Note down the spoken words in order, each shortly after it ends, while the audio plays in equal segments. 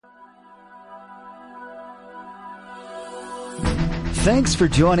Thanks for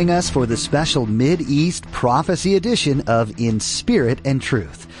joining us for the special Mid-East Prophecy edition of In Spirit and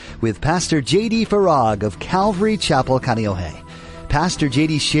Truth with Pastor J.D. Farag of Calvary Chapel, Kaneohe. Pastor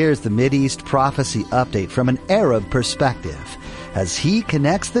J.D. shares the Mid-East Prophecy update from an Arab perspective as he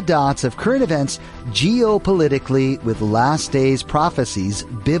connects the dots of current events geopolitically with last days prophecies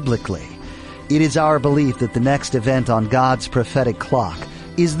biblically. It is our belief that the next event on God's prophetic clock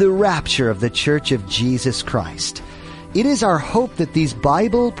is the rapture of the Church of Jesus Christ. It is our hope that these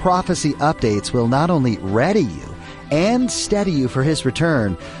Bible prophecy updates will not only ready you and steady you for His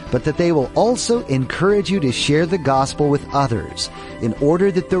return, but that they will also encourage you to share the gospel with others in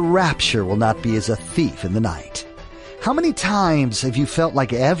order that the rapture will not be as a thief in the night. How many times have you felt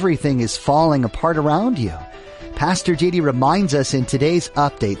like everything is falling apart around you? Pastor J.D. reminds us in today's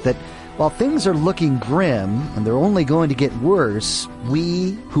update that while things are looking grim and they're only going to get worse,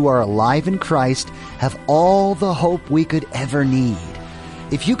 we who are alive in Christ have all the hope we could ever need.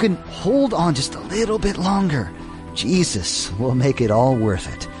 If you can hold on just a little bit longer, Jesus will make it all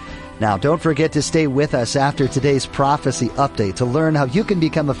worth it. Now, don't forget to stay with us after today's prophecy update to learn how you can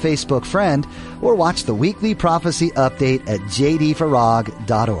become a Facebook friend or watch the weekly prophecy update at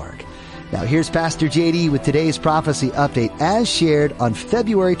jdfarag.org. Now, here's Pastor J.D. with today's prophecy update as shared on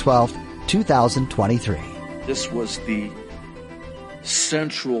February 12th, 2023. This was the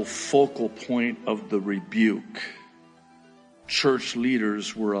central focal point of the rebuke. Church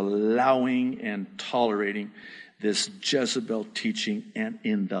leaders were allowing and tolerating this Jezebel teaching, and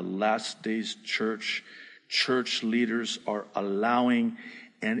in the last days church leaders are allowing,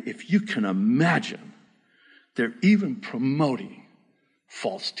 and if you can imagine, they're even promoting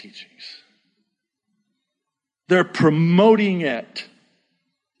false teachings. They're promoting it.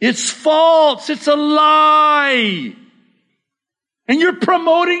 It's false. It's a lie. And you're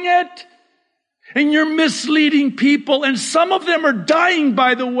promoting it. And you're misleading people. And some of them are dying,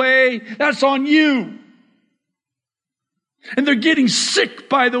 by the way. That's on you. And they're getting sick,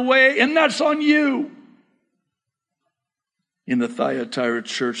 by the way. And that's on you. In the Thyatira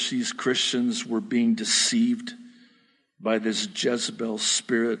church, these Christians were being deceived by this Jezebel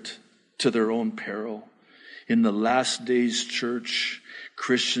spirit to their own peril. In the last days church,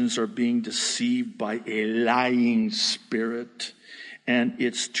 Christians are being deceived by a lying spirit, and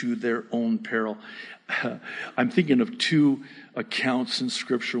it's to their own peril. I'm thinking of two accounts in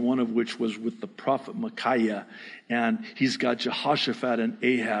Scripture, one of which was with the prophet Micaiah, and he's got Jehoshaphat and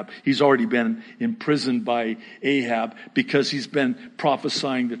Ahab. He's already been imprisoned by Ahab because he's been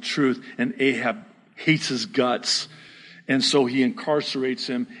prophesying the truth, and Ahab hates his guts. And so he incarcerates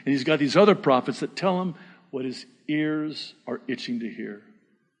him. And he's got these other prophets that tell him what his ears are itching to hear.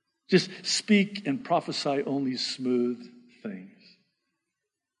 Just speak and prophesy only smooth things.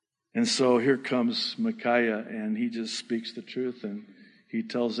 And so here comes Micaiah, and he just speaks the truth. And he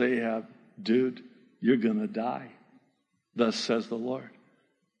tells Ahab, dude, you're going to die. Thus says the Lord.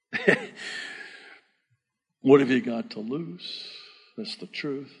 What have you got to lose? That's the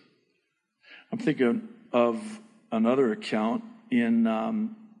truth. I'm thinking of another account in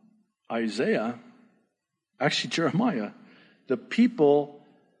Isaiah, actually Jeremiah. The people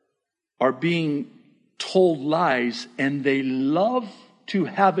are being told lies, and they love to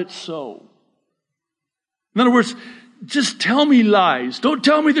have it so. In other words, just tell me lies. Don't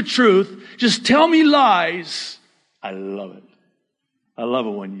tell me the truth. Just tell me lies. I love it. I love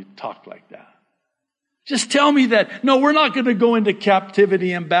it when you talk like that. Just tell me that, no, we're not going to go into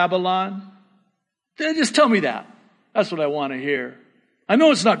captivity in Babylon. Just tell me that. That's what I want to hear. I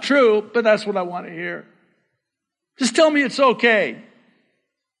know it's not true, but that's what I want to hear. Just tell me it's okay.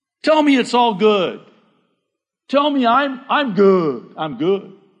 Tell me it's all good. Tell me I'm good. I'm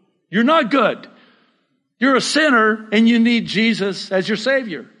good. You're not good. You're a sinner and you need Jesus as your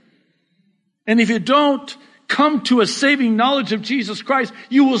Savior. And if you don't come to a saving knowledge of Jesus Christ,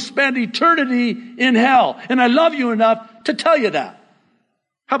 you will spend eternity in hell. And I love you enough to tell you that.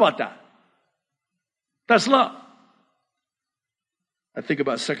 How about that? That's love. I think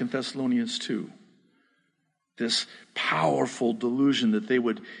about 2 Thessalonians 2. This powerful delusion that they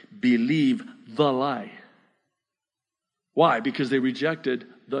would believe the lie. Why? Because they rejected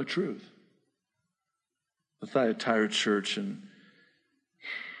the truth. The Thyatira church, and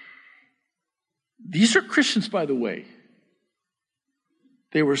these are Christians, by the way.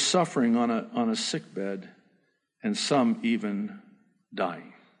 They were suffering on a sick bed, and some even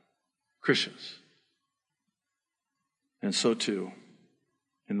dying. Christians. And so too,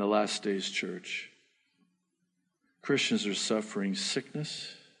 in the last days church, Christians are suffering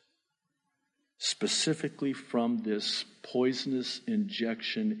sickness, specifically from this poisonous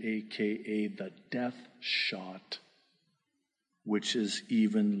injection, aka the death shot which is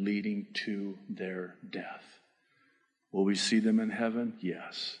even leading to their death. Will we see them in heaven?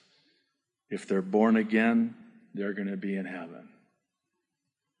 Yes. If they're born again, they're going to be in heaven.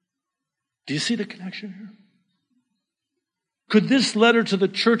 Do you see the connection here? Could this letter to the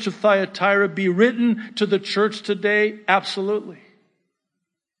church of Thyatira be written to the church today? Absolutely.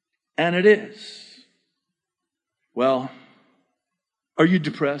 And it is. Well, are you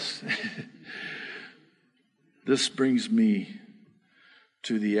depressed? This brings me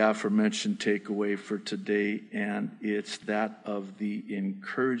to the aforementioned takeaway for today, and it's that of the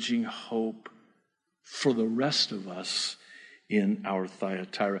encouraging hope for the rest of us in our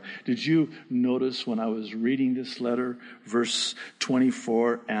Thyatira. Did you notice when I was reading this letter, verse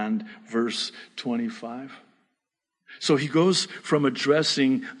 24 and verse 25? So he goes from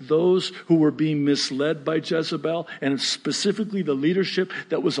addressing those who were being misled by Jezebel, and specifically the leadership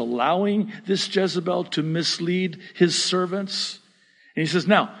that was allowing this Jezebel to mislead his servants. And he says,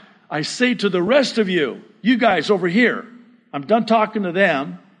 now, I say to the rest of you, you guys over here, I'm done talking to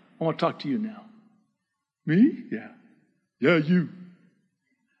them. I want to talk to you now. Me? Yeah. Yeah, you.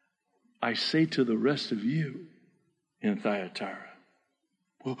 I say to the rest of you in Thyatira.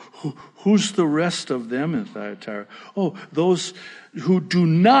 Well, who's the rest of them in Thyatira? Oh, those who do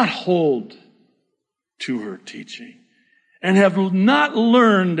not hold to her teaching and have not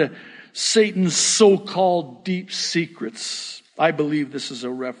learned Satan's so-called deep secrets. I believe this is a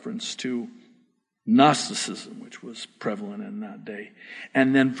reference to Gnosticism, which was prevalent in that day.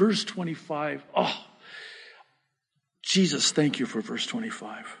 And then verse 25, Jesus, thank you for verse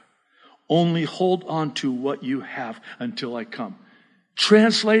 25. Only hold on to what you have until I come.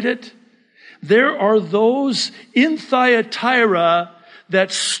 Translate it. There are those in Thyatira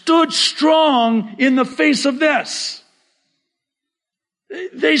that stood strong in the face of this.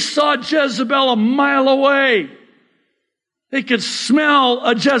 They saw Jezebel a mile away. They could smell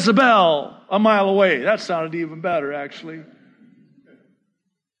a Jezebel a mile away. That sounded even better, actually.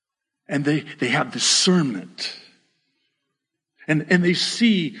 And they have discernment. And they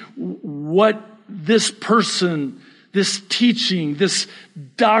see what this person, this teaching, this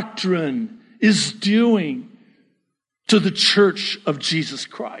doctrine is doing to the church of Jesus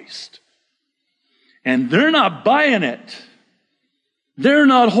Christ. And they're not buying it. They're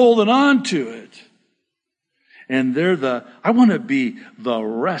not holding on to it. And I want to be the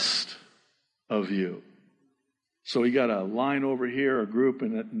rest of you. So you got a line over here, a group,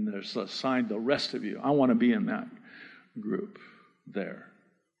 and there's a sign, the rest of you. I want to be in that group there.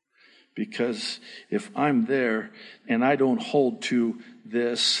 Because if I'm there and I don't hold to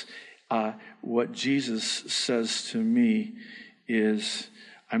this, what Jesus says to me is,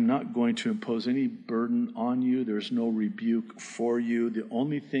 I'm not going to impose any burden on you. There's no rebuke for you. The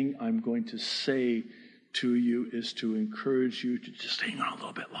only thing I'm going to say to you is to encourage you to just hang on a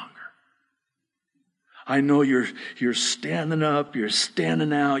little bit longer. I know you're standing up, you're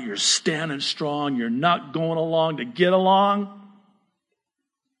standing out, you're standing strong, you're not going along to get along.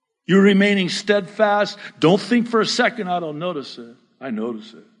 You're remaining steadfast. Don't think for a second I don't notice it. I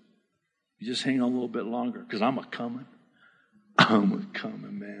notice it. You just hang on a little bit longer because I'm a-coming. I'm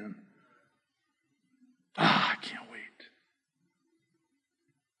a-coming, man. I can't wait.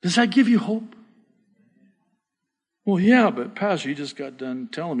 Does that give you hope? Well, yeah, but Pastor, you just got done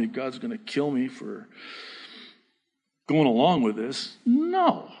telling me God's going to kill me for going along with this.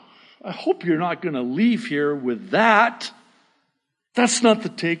 No. I hope you're not going to leave here with that. That's not the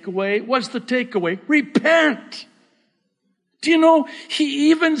takeaway. What's the takeaway? Repent. Do you know, he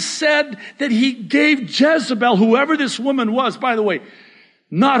even said that he gave Jezebel, whoever this woman was, by the way,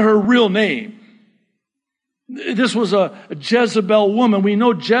 not her real name. This was a Jezebel woman. We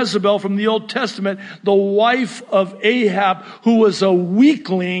know Jezebel from the Old Testament, the wife of Ahab, who was a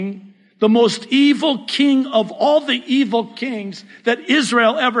weakling, the most evil king of all the evil kings that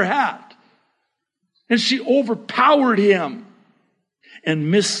Israel ever had. And she overpowered him and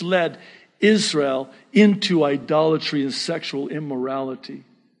misled Israel into idolatry and sexual immorality.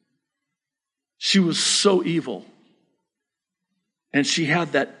 She was so evil. And she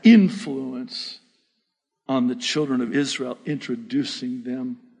had that influence on the children of Israel, introducing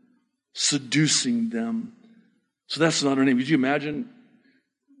them, seducing them. So that's not her name. Could you imagine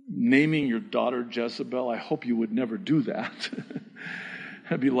naming your daughter Jezebel? I hope you would never do that.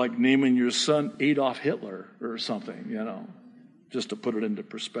 That'd be like naming your son Adolf Hitler or something, just to put it into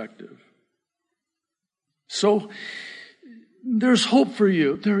perspective. So there's hope for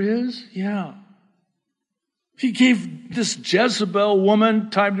you. There is? Yeah. He gave this Jezebel woman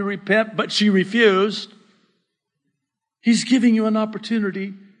time to repent, but she refused. He's giving you an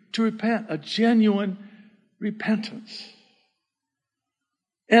opportunity to repent, a genuine repentance.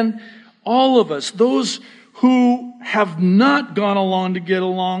 And all of us, those who have not gone along to get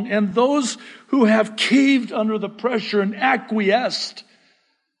along, and those who have caved under the pressure and acquiesced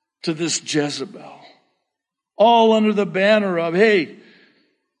to this Jezebel, all under the banner of, hey,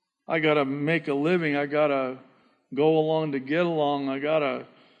 I got to make a living, I got to go along to get along, I got to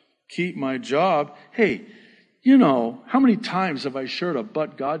keep my job. Hey, you know, how many times have I shared a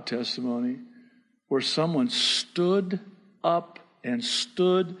but God testimony where someone stood up and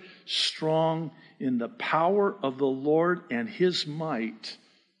stood strong in the power of the Lord and His might,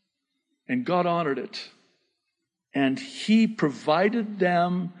 and God honored it. And He provided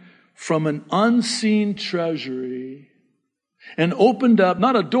them from an unseen treasury and opened up,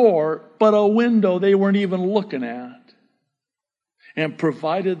 not a door, but a window they weren't even looking at, and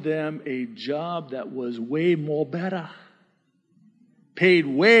provided them a job that was way more better, paid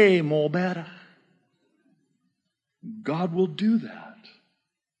way more better. God will do that.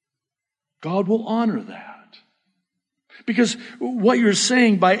 God will honor that. Because what you're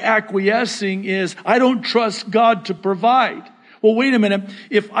saying by acquiescing is, I don't trust God to provide. Well, wait a minute.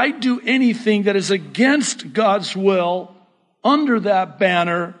 If I do anything that is against God's will under that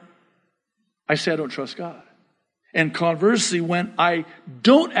banner, I say I don't trust God. And conversely, when I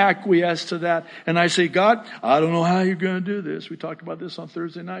don't acquiesce to that and I say, God, I don't know how you're going to do this. We talked about this on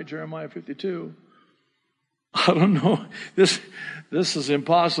Thursday night, Jeremiah 52. I don't know. This is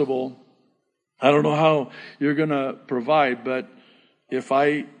impossible. I don't know how you're going to provide, but if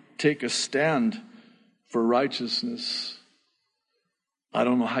I take a stand for righteousness, I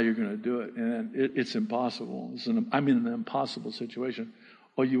don't know how you're going to do it. And it's impossible. I'm in an impossible situation.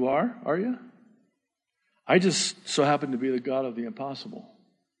 Oh, you are? Are you? I just so happen to be the God of the impossible.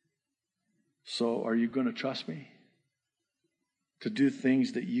 So are you going to trust me to do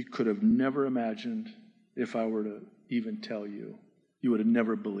things that you could have never imagined if I were to even tell you? You would have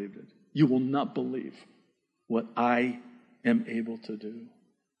never believed it. You will not believe what I am able to do.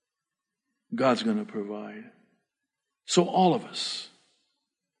 God's going to provide. So all of us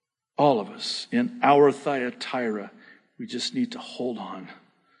in our Thyatira, we just need to hold on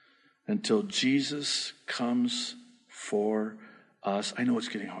until Jesus comes for us. I know it's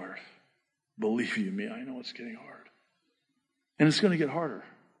getting hard. Believe you me, I know it's getting hard. And it's going to get harder.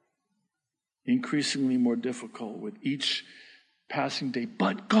 Increasingly more difficult with each passing day.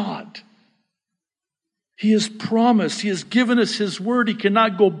 But God, He has promised, He has given us His word. He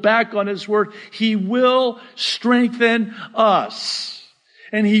cannot go back on His word. He will strengthen us.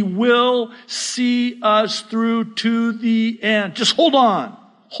 And He will see us through to the end. Just hold on.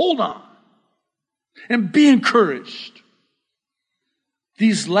 Hold on. And be encouraged.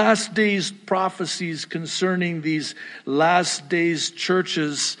 These last days prophecies concerning these last days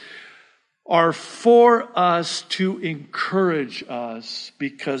churches are for us to encourage us,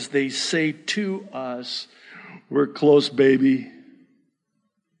 because they say to us, we're close, baby.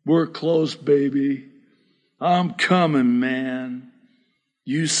 We're close, baby. I'm coming, man.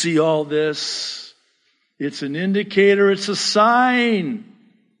 You see all this? It's an indicator. It's a sign.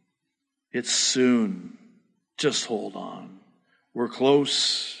 It's soon. Just hold on. We're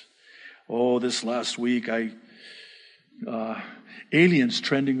close. Oh, this last week, aliens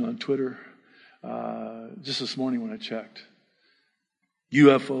trending on Twitter. Just this morning when I checked.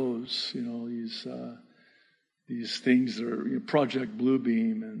 UFOs, these things that are Project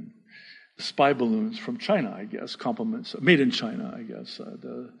Bluebeam and spy balloons from China, I guess, compliments, made in China, I guess,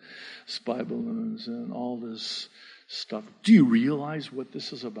 the spy balloons and all this stuff. Do you realize what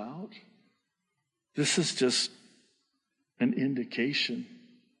this is about? This is just an indication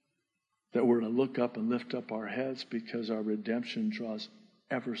that we're to look up and lift up our heads, because our redemption draws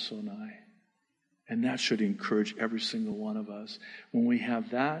ever so nigh. And that should encourage every single one of us. When we have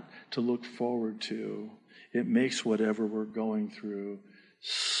that to look forward to, it makes whatever we're going through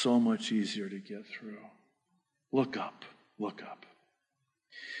so much easier to get through. Look up. Look up.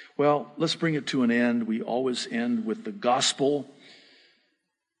 Well, let's bring it to an end. We always end with the gospel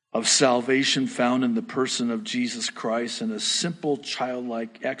of salvation found in the person of Jesus Christ, and a simple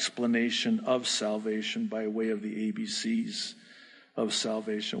childlike explanation of salvation by way of the ABCs of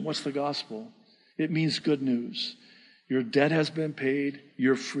salvation. What's the gospel? It means good news. Your debt has been paid.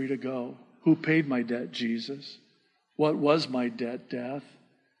 You're free to go. Who paid my debt? Jesus. What was my debt? Death.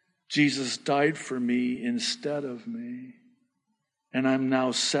 Jesus died for me instead of me. And I'm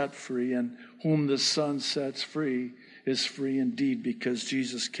now set free. And whom the Son sets free is free indeed, because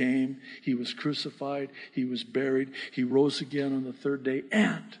Jesus came, He was crucified, He was buried, He rose again on the third day,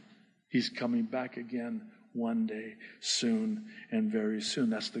 and He's coming back again one day, soon and very soon.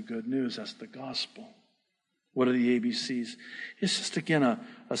 That's the good news. That's the gospel. What are the ABCs? It's just, again,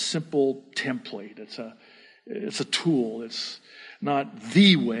 a simple template. It's a tool. It's not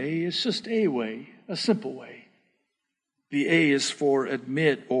the way. It's just a way, a simple way. The A is for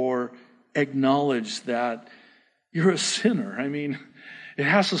admit or acknowledge that you're a sinner. I mean, it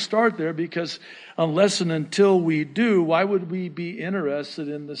has to start there, because unless and until we do, why would we be interested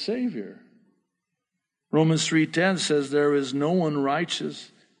in the Savior? Romans 3:10 says there is no one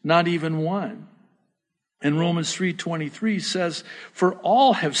righteous, not even one. And Romans 3:23 says, for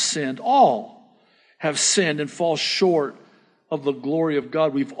all have sinned and fall short of the glory of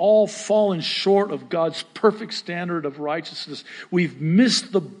God. We've all fallen short of God's perfect standard of righteousness. We've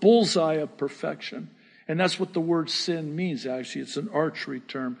missed the bullseye of perfection. And that's what the word sin means, actually. It's an archery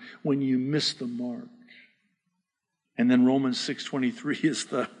term, when you miss the mark. And then Romans 6:23 is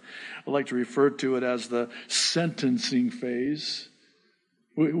I like to refer to it as the sentencing phase.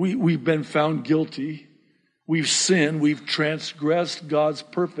 We've been found guilty. We've sinned. We've transgressed God's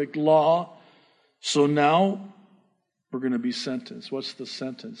perfect law. So now we're going to be sentenced. What's the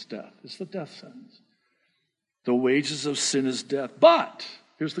sentence? Death. It's the death sentence. The wages of sin is death. But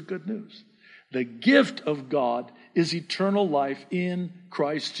here's the good news. The gift of God is eternal life in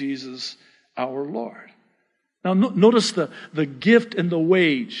Christ Jesus our Lord. Now notice the gift and the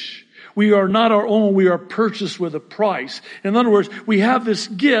wage. We are not our own. We are purchased with a price. In other words, we have this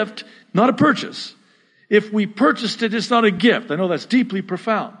gift, not a purchase. If we purchased it, it's not a gift. I know that's deeply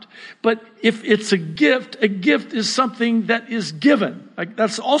profound. But if it's a gift is something that is given.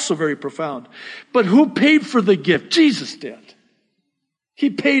 That's also very profound. But who paid for the gift? Jesus did. He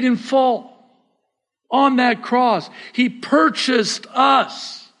paid in full on that cross. He purchased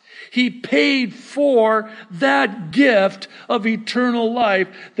us. He paid for that gift of eternal life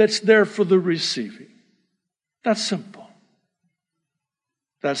that's there for the receiving. That's simple.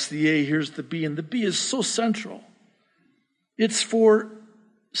 That's the A, here's the B, and the B is so central. It's for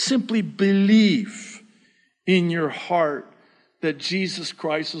simply believe in your heart that Jesus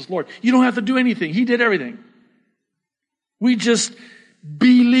Christ is Lord. You don't have to do anything. He did everything. We just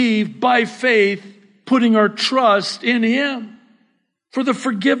believe by faith, putting our trust in Him for the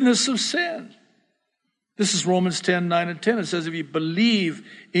forgiveness of sin. This is Romans 10:9 and 10. It says, if you believe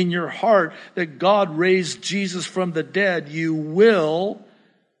in your heart that God raised Jesus from the dead, you will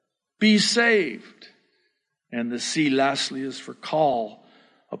be saved. And the C, lastly, is for call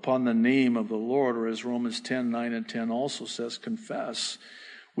upon the name of the Lord, or as Romans 10:9 and 10 also says, confess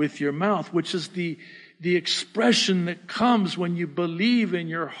with your mouth, which is the expression that comes when you believe in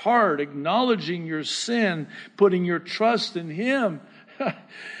your heart, acknowledging your sin, putting your trust in Him.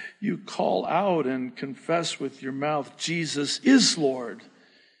 You call out and confess with your mouth, Jesus is Lord,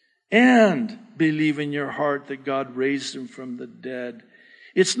 and believe in your heart that God raised Him from the dead.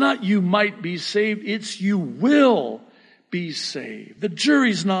 It's not you might be saved, it's you will be saved. The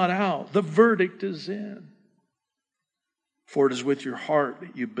jury's not out. The verdict is in. For it is with your heart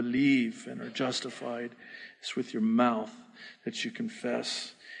that you believe and are justified. It's with your mouth that you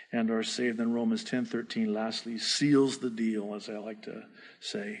confess and are saved. Then Romans 10:13 lastly seals the deal, as I like to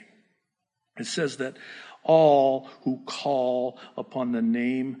say. It says that all who call upon the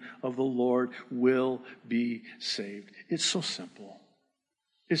name of the Lord will be saved. It's so simple.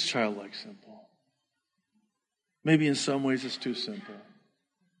 It's childlike simple. Maybe in some ways it's too simple.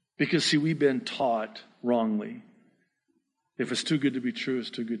 Because see, we've been taught wrongly. If it's too good to be true, it's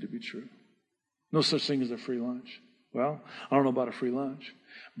too good to be true. No such thing as a free lunch. Well, I don't know about a free lunch,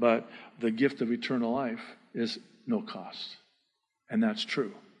 but the gift of eternal life is no cost. And that's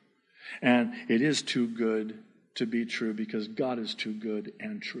true. And it is too good to be true because God is too good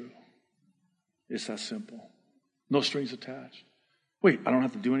and true. It's that simple. No strings attached. Wait, I don't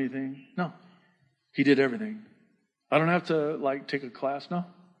have to do anything? No. He did everything. I don't have to take a class? No.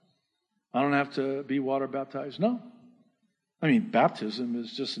 I don't have to be water baptized? No. I mean, baptism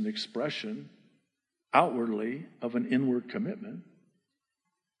is just an expression outwardly of an inward commitment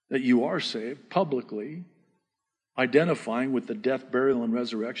that you are saved publicly, identifying with the death, burial, and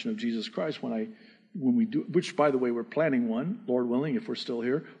resurrection of Jesus Christ when we do, which, by the way, we're planning one, Lord willing, if we're still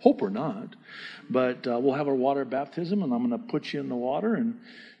here. Hope we're not. But we'll have our water baptism, and I'm going to put you in the water, and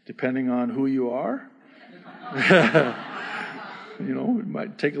depending on who you are, it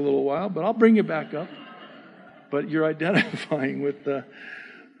might take a little while, but I'll bring you back up. But you're identifying with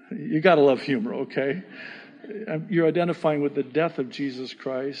you got to love humor, okay? You're identifying with the death of Jesus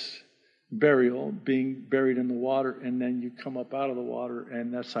Christ, burial, being buried in the water, and then you come up out of the water,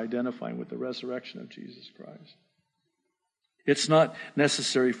 and that's identifying with the resurrection of Jesus Christ. It's not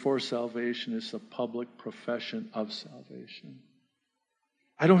necessary for salvation. It's a public profession of salvation.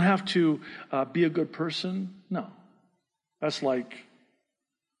 I don't have to be a good person. No. That's like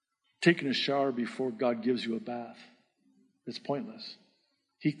taking a shower before God gives you a bath. It's pointless.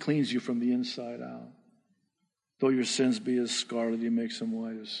 He cleans you from the inside out. Though your sins be as scarlet, he makes them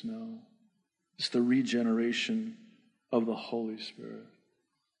white as snow. It's the regeneration of the Holy Spirit.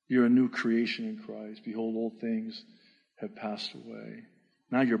 You're a new creation in Christ. Behold, old things have passed away.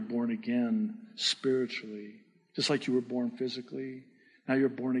 Now you're born again spiritually. Just like you were born physically, now you're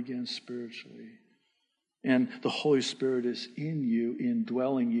born again spiritually. And the Holy Spirit is in you,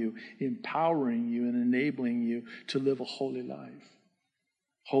 indwelling you, empowering you, and enabling you to live a holy life.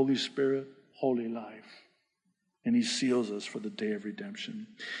 Holy Spirit, holy life. And he seals us for the day of redemption.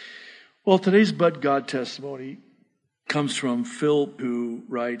 Well, today's But God testimony comes from Phil, who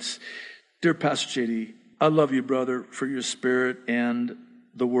writes, Dear Pastor JD, I love you, brother, for your spirit and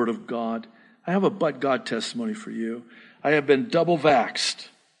the Word of God. I have a But God testimony for you. I have been double vaxxed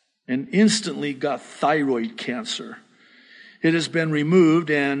and instantly got thyroid cancer. It has been removed,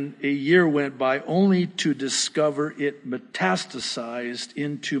 and a year went by only to discover it metastasized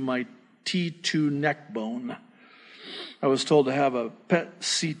into my T2 neck bone. I was told to have a PET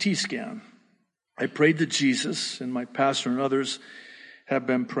CT scan. I prayed to Jesus, and my pastor and others have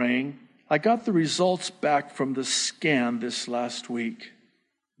been praying. I got the results back from the scan this last week.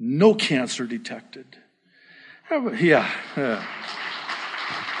 No cancer detected. Yeah.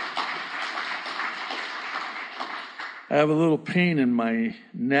 I have a little pain in my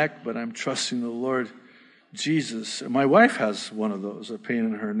neck, but I'm trusting the Lord Jesus. My wife has one of those, a pain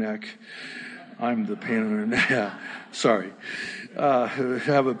in her neck. I'm the pain in her neck. Yeah, sorry. I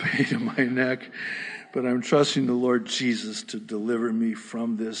have a pain in my neck, but I'm trusting the Lord Jesus to deliver me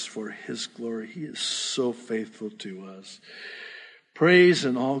from this for his glory. He is so faithful to us. Praise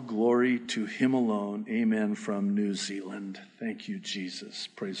and all glory to him alone. Amen from New Zealand. Thank you, Jesus.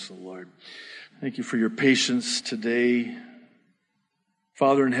 Praise the Lord. Thank you for your patience today.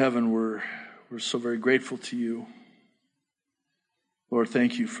 Father in heaven, we're so very grateful to you. Lord,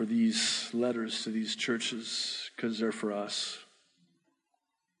 thank you for these letters to these churches, because they're for us.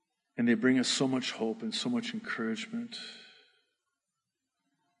 And they bring us so much hope and so much encouragement.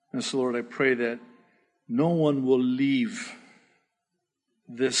 And so, Lord, I pray that no one will leave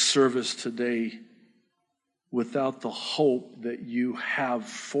this service today without the hope that you have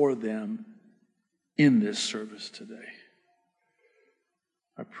for them in this service today.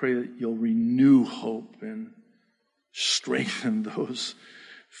 I pray that you'll renew hope and strengthen those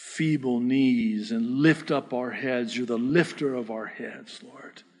feeble knees and lift up our heads. You're the lifter of our heads,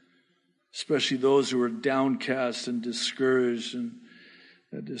 Lord. Especially those who are downcast and discouraged, and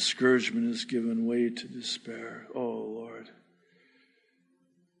that discouragement has given way to despair. Oh, Lord.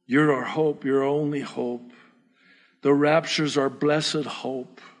 You're our hope. You're our only hope. The rapture's our blessed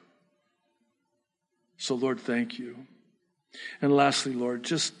hope. So, Lord, thank you. And lastly, Lord,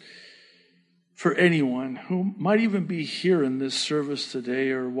 just for anyone who might even be here in this service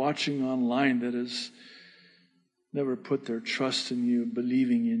today or watching online that has never put their trust in you,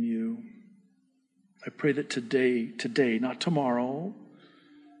 believing in you, I pray that today, not tomorrow,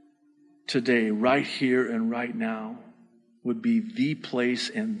 today, right here and right now, would be the place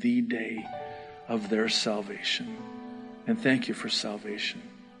and the day of their salvation. And thank you for salvation.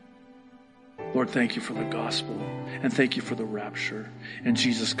 Lord, thank you for the gospel, and thank you for the rapture. And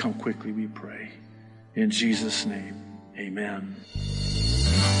Jesus, come quickly, we pray. In Jesus' name, amen.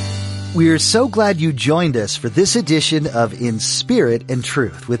 We are so glad you joined us for this edition of In Spirit and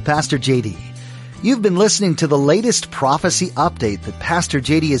Truth with Pastor JD. You've been listening to the latest prophecy update that Pastor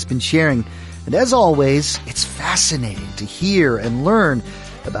JD has been sharing, and as always, it's fascinating to hear and learn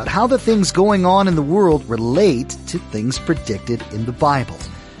about how the things going on in the world relate to things predicted in the Bible.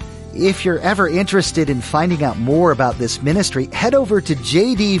 If you're ever interested in finding out more about this ministry, head over to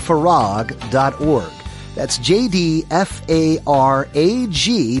jdfarag.org. That's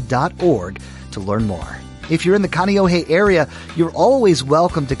jdfarag.org to learn more. If you're in the Kaneohe area, you're always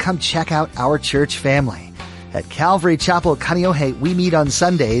welcome to come check out our church family. At Calvary Chapel Kaneohe, we meet on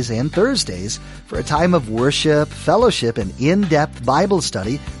Sundays and Thursdays for a time of worship, fellowship, and in-depth Bible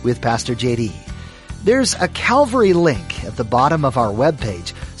study with Pastor JD. There's a Calvary link at the bottom of our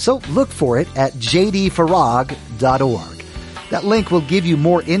webpage, so look for it at jdfarag.org. That link will give you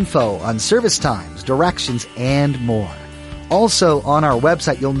more info on service times, directions, and more. Also, on our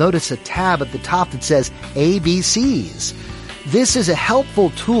website, you'll notice a tab at the top that says ABCs. This is a helpful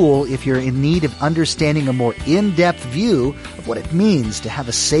tool if you're in need of understanding a more in-depth view of what it means to have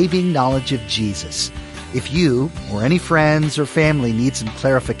a saving knowledge of Jesus. If you or any friends or family need some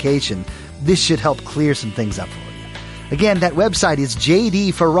clarification, this should help clear some things up for you. Again, that website is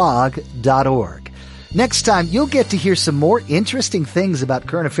jdfarag.org. Next time, you'll get to hear some more interesting things about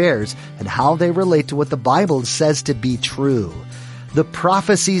current affairs and how they relate to what the Bible says to be true. The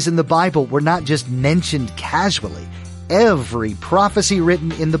prophecies in the Bible were not just mentioned casually. Every prophecy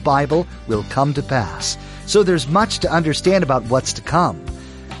written in the Bible will come to pass. So there's much to understand about what's to come.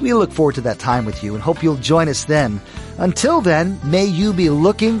 We look forward to that time with you and hope you'll join us then. Until then, may you be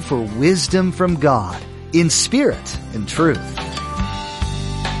looking for wisdom from God in spirit and truth.